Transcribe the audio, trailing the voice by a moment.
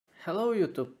Hello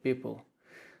YouTube people,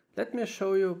 let me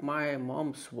show you my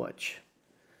mom's watch.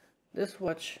 This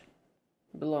watch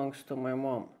belongs to my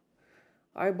mom.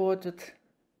 I bought it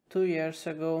 2 years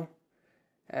ago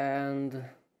and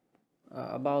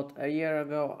about a year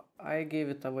ago I gave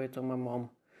it away to my mom.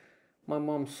 My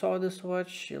mom saw this watch,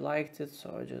 she liked it,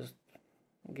 so I just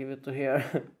give it to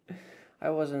her. I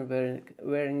wasn't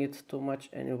wearing it too much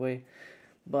anyway,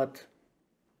 but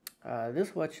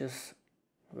this watch is,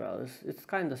 well, it's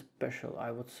kind of special, I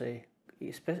would say,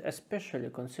 especially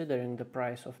considering the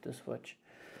price of this watch.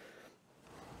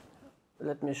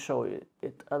 Let me show you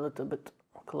it a little bit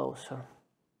closer.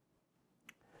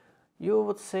 You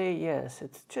would say, yes,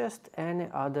 it's just any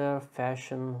other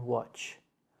fashion watch.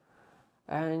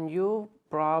 And you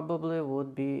probably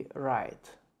would be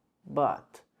right.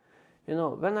 But, you know,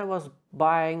 when I was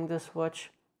buying this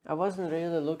watch, I wasn't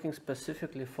really looking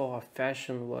specifically for a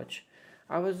fashion watch.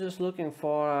 I was just looking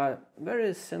for a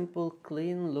very simple,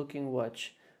 clean looking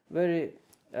watch. Very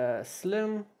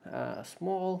slim,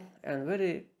 small and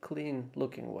very clean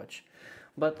looking watch.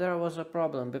 But there was a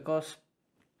problem because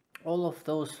all of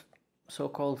those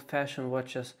so-called fashion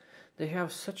watches, they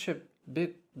have such a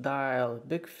big dial,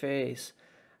 big face,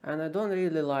 and I don't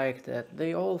really like that.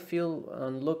 They all feel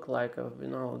and look like a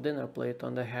dinner plate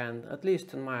on the hand, at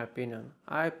least in my opinion.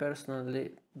 I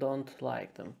personally don't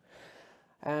like them.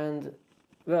 And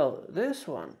well, this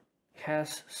one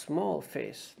has small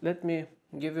face. Let me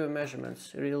give you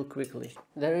measurements real quickly.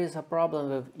 There is a problem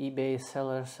with eBay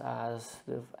sellers as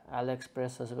with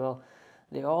AliExpress as well.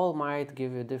 They all might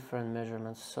give you different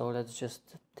measurements. So let's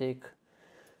just take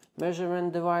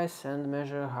measurement device and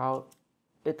measure how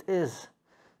it is.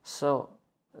 So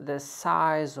the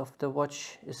size of the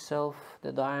watch itself,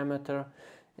 the diameter,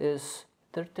 is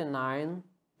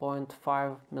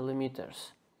 39.5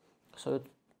 millimeters. So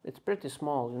it's pretty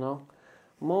small, you know.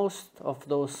 Most of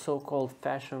those so-called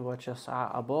fashion watches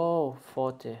are above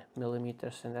 40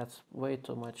 millimeters, and that's way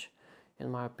too much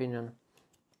in my opinion.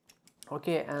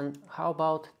 Okay, and how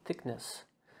about thickness?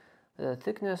 The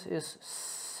thickness is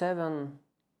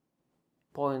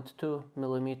 7.2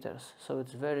 millimeters, so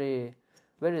it's very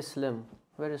slim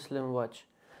watch.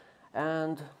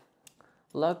 And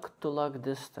lug to lug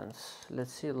distance,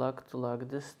 let's see lug to lug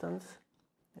distance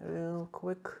real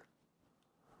quick.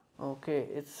 Okay,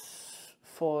 it's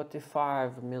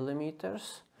 45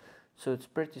 millimeters, so it's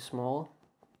pretty small.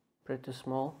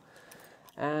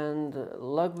 And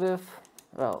lug width,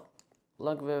 well,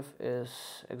 lug width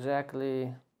is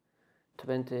exactly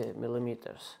 20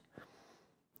 millimeters.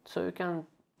 So you can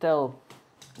tell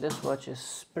this watch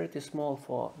is pretty small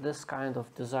for this kind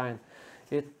of design.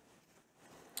 It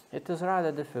is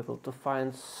rather difficult to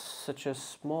find such a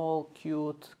small,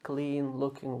 cute, clean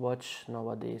looking watch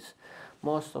nowadays.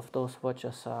 Most of those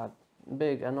watches are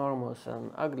big, enormous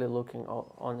and ugly looking,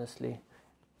 honestly,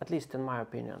 at least in my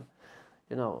opinion.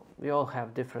 You know, we all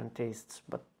have different tastes,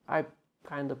 but I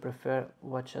kind of prefer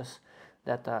watches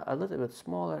that are a little bit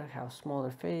smaller, have smaller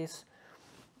face.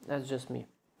 That's just me.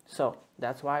 So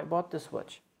that's why I bought this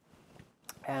watch.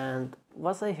 And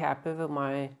was I happy with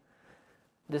my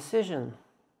decision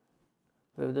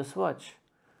with this watch?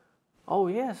 Oh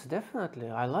yes, definitely.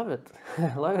 I love it.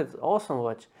 I love it. Awesome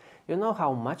watch. You know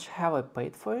how much have I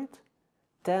paid for it?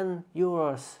 10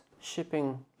 euros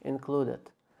shipping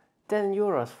included. 10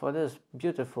 euros for this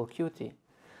beautiful cutie.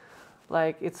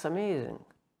 Like, it's amazing.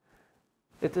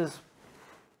 It is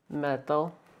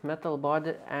metal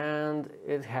body, and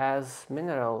it has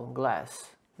mineral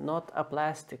glass, not a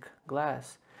plastic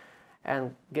glass.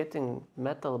 And getting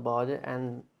metal body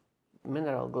and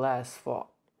mineral glass for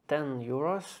 10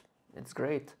 euros, it's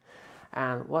great.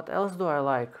 And what else do I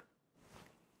like?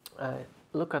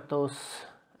 Look at those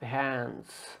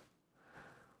hands.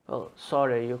 Well,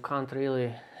 sorry, you can't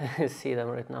really see them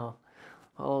right now.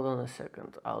 Hold on a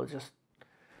second, I'll just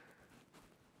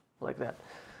like that.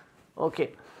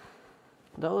 Okay,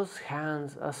 those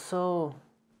hands are so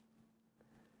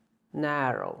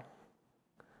narrow.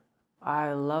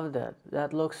 I love that.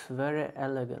 That looks very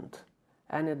elegant,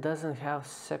 and it doesn't have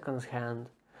second hand.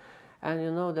 And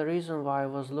you know the reason why I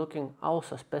was looking,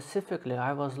 also specifically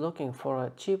I was looking for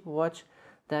a cheap watch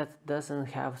that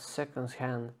doesn't have second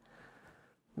hand,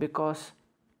 because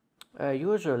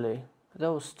usually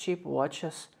those cheap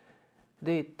watches,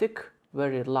 they tick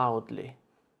very loudly,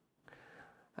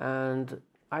 and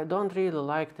I don't really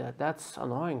like that. That's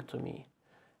annoying to me.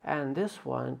 And this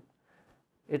one,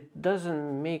 it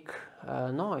doesn't make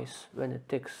noise when it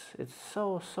ticks. It's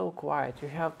so quiet. You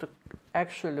have to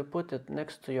actually put it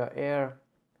next to your ear,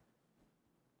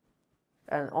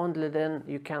 and only then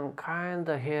you can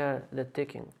kinda hear the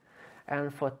ticking.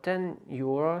 And for 10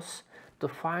 euros, to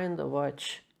find a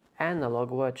watch,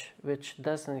 analog watch, which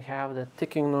doesn't have the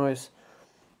ticking noise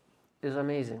is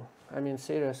amazing. I mean,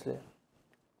 seriously.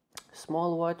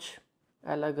 Small watch,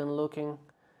 elegant looking.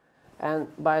 And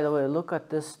by the way, look at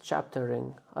this chapter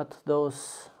ring, at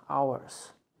those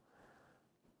hours,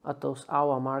 at those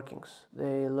hour markings.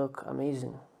 They look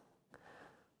amazing.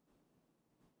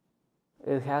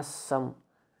 It has some,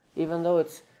 even though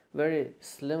it's very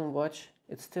slim watch,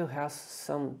 it still has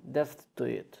some depth to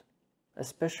it.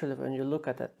 Especially when you look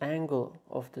at the angle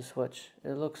of this watch,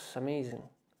 it looks amazing.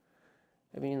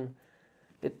 I mean,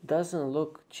 it doesn't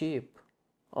look cheap,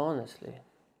 honestly.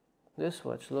 This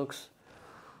watch looks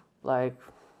like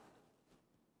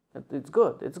it's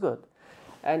good.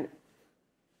 And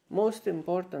most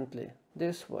importantly,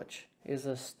 this watch is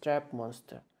a strap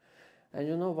monster. And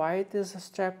you know why it is a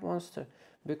strap monster?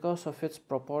 Because of its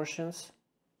proportions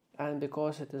and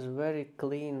because it is very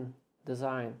clean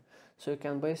design. So you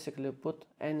can basically put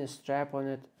any strap on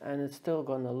it and it's still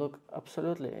gonna look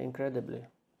absolutely incredibly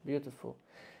beautiful.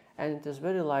 And it is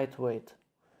very lightweight.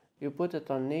 You put it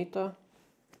on NATO,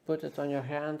 put it on your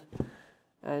hand,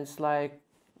 and it's like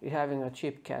you're having a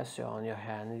cheap Casio on your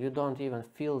hand. You don't even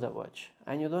feel the watch.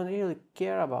 And you don't really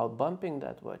care about bumping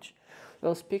that watch.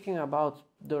 Well, speaking about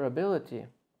durability,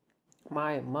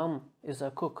 my mom is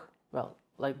a cook. Well,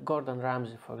 like Gordon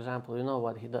Ramsay, for example, you know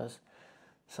what he does.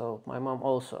 So my mom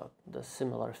also does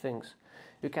similar things.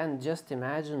 You can just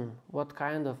imagine what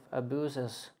kind of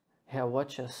abuses her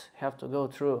watches have to go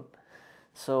through.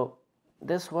 So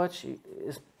this watch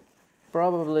is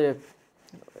probably,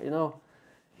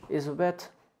 is wet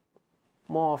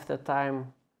more of the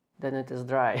time than it is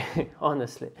dry,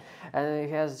 honestly. And it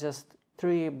has just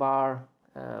 3-bar,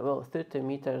 30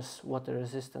 meters water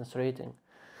resistance rating.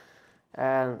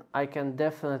 And I can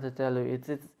definitely tell you,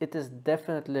 it is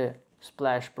definitely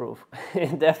splash proof,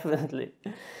 definitely,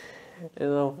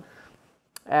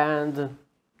 and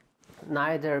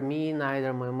neither me,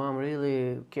 neither my mom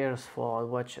really cares for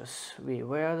watches. We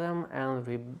wear them and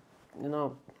we,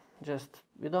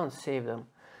 we don't save them.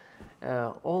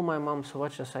 All my mom's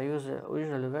watches are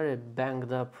usually very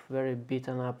banged up, very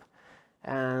beaten up.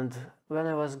 And when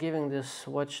I was giving this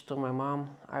watch to my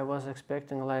mom, I was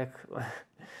expecting like,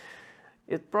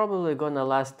 it's probably gonna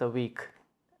last a week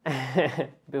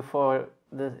before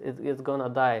it's gonna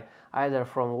die, either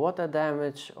from water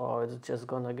damage or it's just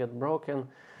gonna get broken.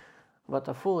 But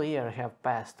a full year have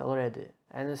passed already,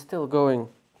 and it's still going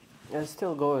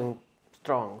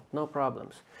strong, no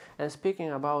problems. And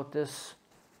speaking about this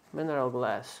mineral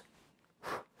glass,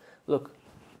 look,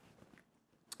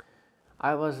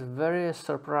 I was very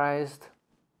surprised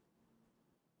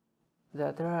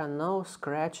that there are no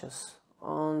scratches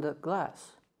on the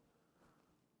glass.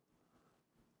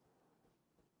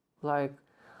 Like,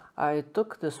 I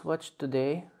took this watch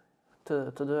today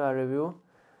to do a review,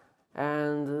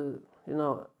 and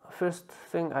first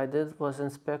thing I did was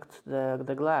inspect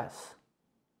the glass,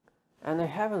 and I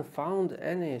haven't found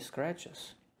any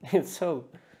scratches. It's so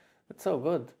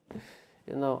good.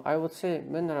 I would say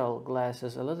mineral glass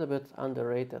is a little bit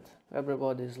underrated.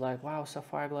 Everybody's like, wow,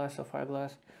 sapphire glass.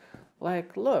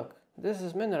 Like, look, this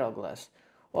is mineral glass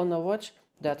on a watch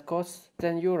that costs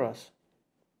 10 euros.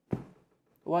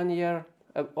 1 year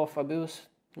of abuse,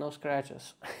 no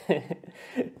scratches.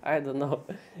 I don't know,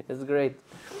 it's great.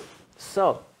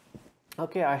 So,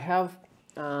 okay, I have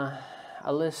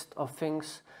a list of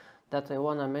things that I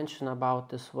want to mention about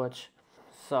this watch.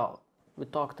 So, we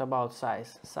talked about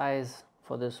size. Size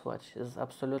for this watch is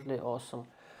absolutely awesome.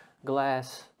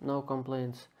 Glass, no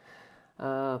complaints.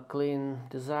 Clean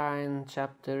design,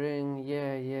 chapter ring,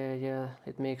 yeah,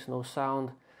 it makes no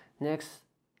sound. Next,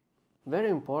 very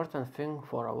important thing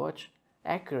for a watch,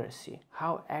 accuracy,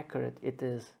 how accurate it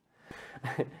is.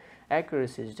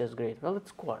 Accuracy is just great. Well,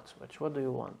 it's quartz watch, what do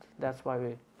you want? That's why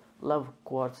we love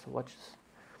quartz watches.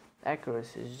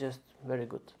 Accuracy is just very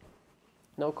good.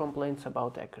 No complaints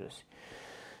about accuracy.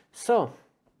 So,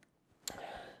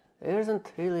 there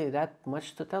isn't really that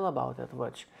much to tell about that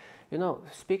watch.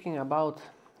 Speaking about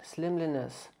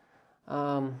slimliness,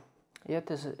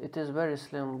 it is very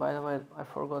slim. By the way, I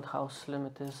forgot how slim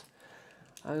it is.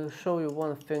 I will show you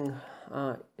one thing.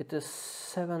 It is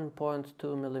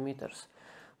 7.2 millimeters,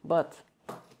 but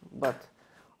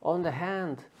on the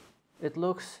hand it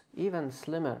looks even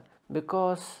slimmer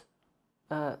because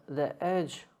the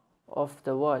edge of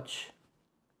the watch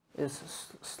is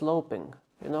sloping,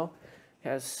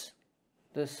 has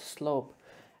this slope,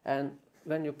 and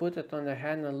when you put it on the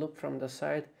hand and look from the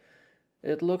side,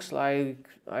 it looks like,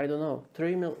 I don't know,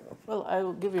 3 mil. Well, I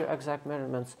will give you exact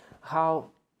measurements how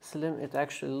slim it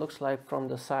actually looks like from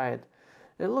the side.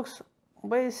 It looks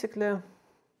basically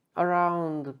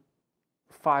around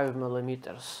 5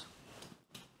 millimeters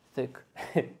thick.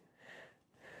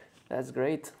 That's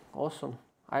great, awesome.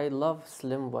 I love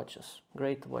slim watches,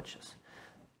 great watches.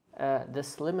 The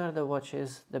slimmer the watch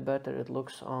is, the better it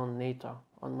looks on NATO,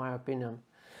 on my opinion.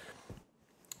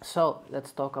 So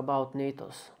let's talk about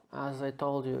NATOs. As I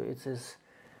told you, it is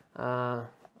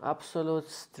absolute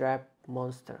strap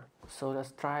monster. So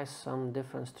let's try some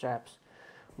different straps.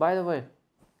 By the way,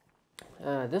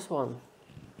 this one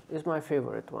is my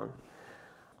favorite one.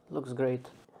 Looks great.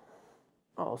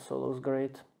 Also looks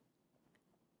great.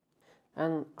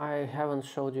 And I haven't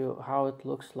showed you how it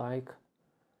looks like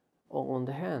on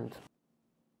the hand.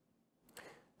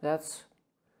 That's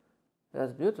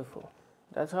beautiful.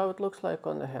 That's how it looks like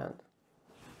on the hand.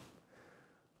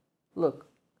 Look,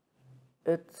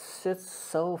 it sits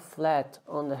so flat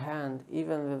on the hand,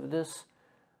 even with this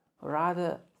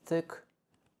rather thick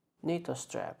NATO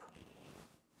strap.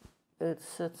 It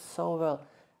sits so well,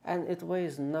 and it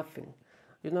weighs nothing.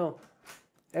 You know,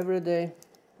 every day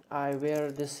I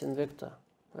wear this Invicta.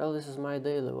 Well, this is my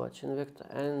daily watch, Invicta,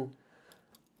 and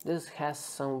this has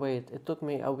some weight. It took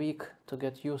me a week to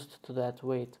get used to that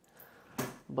weight.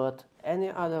 But any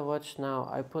other watch now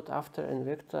I put after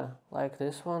Invicta, like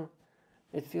this one,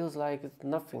 it feels like it's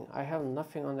nothing. I have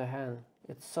nothing on the hand.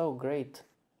 It's so great.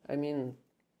 I mean,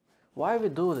 why we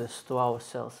do this to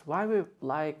ourselves? Why we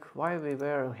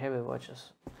wear heavy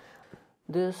watches?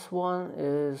 This one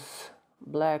is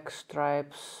black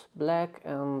stripes, black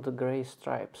and gray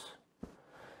stripes.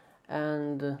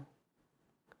 And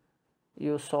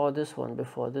you saw this one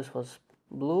before. This was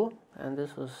blue and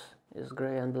this is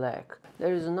gray and black.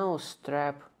 There is no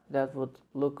strap that would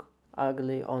look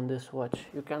ugly on this watch.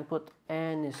 You can put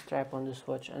any strap on this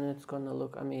watch and it's gonna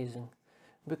look amazing,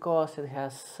 because it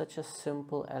has such a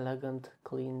simple, elegant,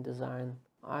 clean design.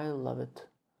 I love it.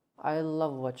 I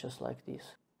love watches like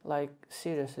these. Like,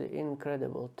 seriously,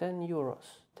 incredible. 10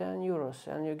 euros. 10 euros,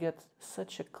 and you get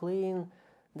such a clean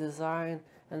design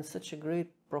and such a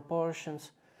great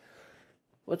proportions.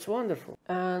 It's wonderful.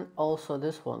 And also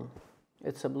this one.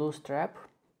 It's a blue strap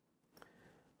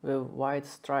with white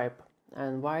stripe.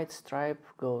 And white stripe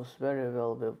goes very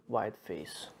well with white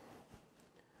face.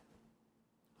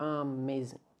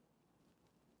 Amazing.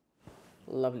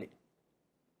 Lovely.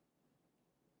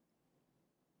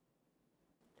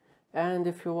 And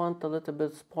if you want a little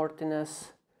bit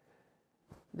sportiness,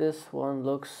 this one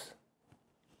looks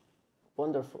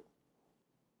wonderful.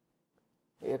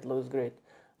 It looks great.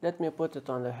 Let me put it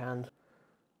on the hand.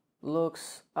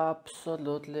 Looks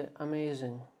absolutely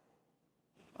amazing.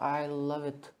 I love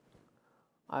it.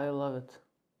 I love it.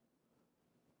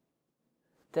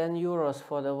 10 euros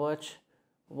for the watch,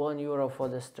 1 euro for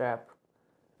the strap.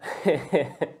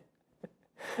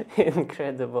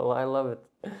 Incredible, I love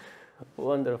it.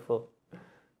 Wonderful.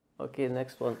 Okay,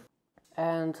 next one.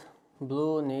 And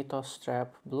blue NATO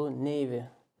strap, blue navy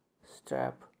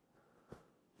strap.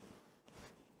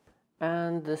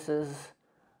 And this is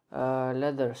a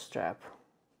leather strap.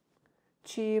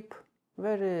 Cheap,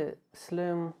 very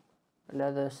slim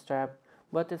leather strap,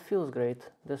 but it feels great.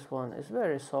 This one is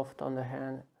very soft on the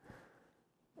hand.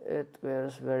 It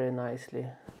wears very nicely.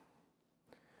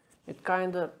 It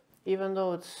kinda, even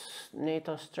though it's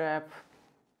NATO strap,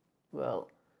 well,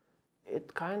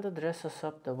 it kinda dresses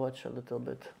up the watch a little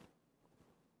bit.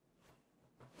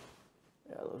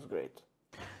 Yeah, looks great.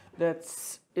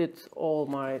 That's it, all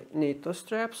my NATO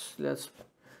straps. Let's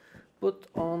put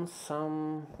on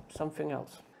something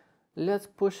else. Let's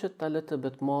push it a little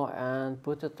bit more and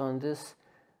put it on this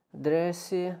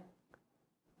dressy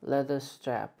leather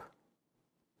strap.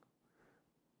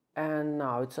 And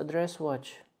now it's a dress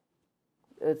watch.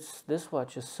 This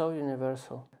watch is so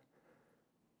universal.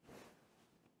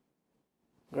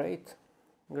 Great,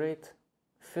 great.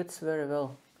 Fits very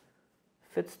well.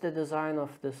 Fits the design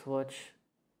of this watch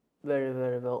very,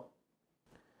 very well.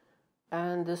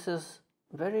 And this is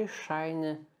very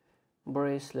shiny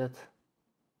bracelet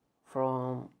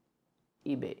from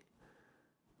eBay.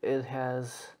 It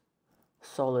has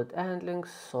solid end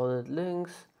links, solid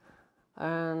links,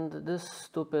 and this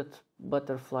stupid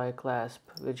butterfly clasp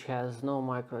which has no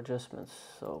micro adjustments,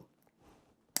 so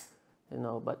you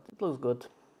know, but it looks good.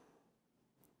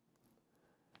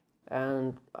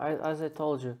 And as I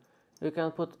told you, you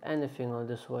can put anything on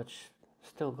this watch,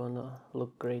 still gonna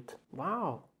look great.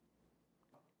 Wow,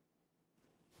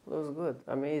 looks good,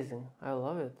 amazing, I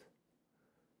love it.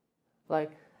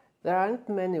 Like, there aren't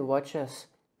many watches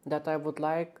that I would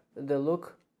like the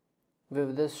look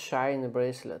with this shiny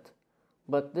bracelet,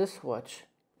 but this watch,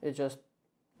 it just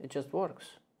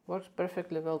works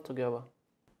perfectly well together.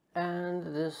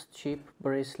 And this cheap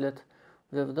bracelet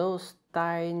with those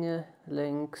tiny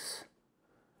links.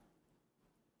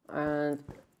 And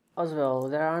as well,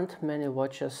 there aren't many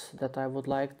watches that I would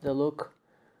like the look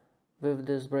with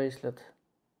this bracelet,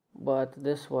 but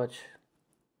this watch,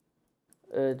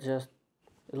 it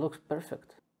looks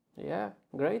perfect. Yeah,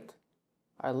 great.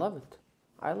 I love it.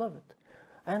 I love it.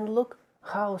 And look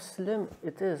how slim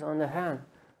it is on the hand,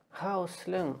 how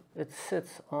slim it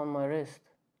sits on my wrist.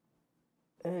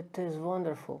 It is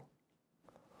wonderful.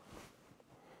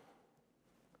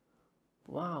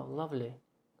 Wow, lovely.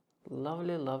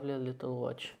 Lovely, lovely little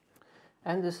watch.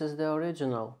 And this is the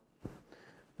original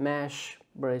mesh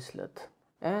bracelet.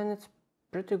 And it's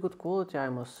pretty good quality, I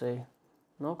must say.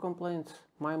 No complaints.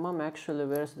 My mom actually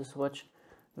wears this watch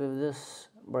with this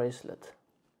bracelet.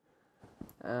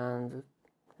 And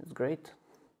it's great.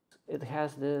 It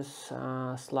has this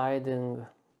sliding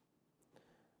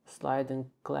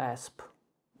clasp.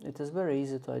 It is very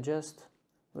easy to adjust,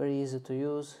 very easy to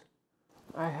use.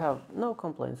 I have no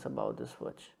complaints about this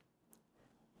watch.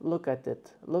 Look at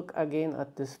it. Look again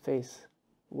at this face.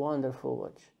 Wonderful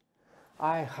watch.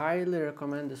 I highly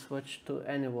recommend this watch to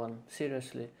anyone.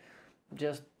 Seriously.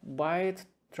 Just buy it,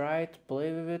 try it,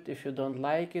 play with it. If you don't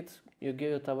like it, you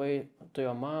give it away to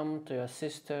your mom, to your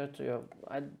sister, to your...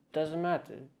 It doesn't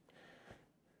matter.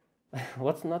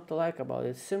 What's not to like about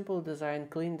it? Simple design,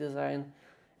 clean design.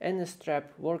 Any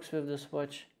strap works with this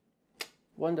watch.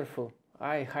 Wonderful.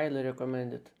 I highly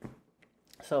recommend it.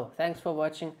 So, thanks for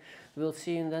watching. We'll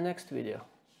see you in the next video.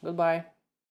 Goodbye.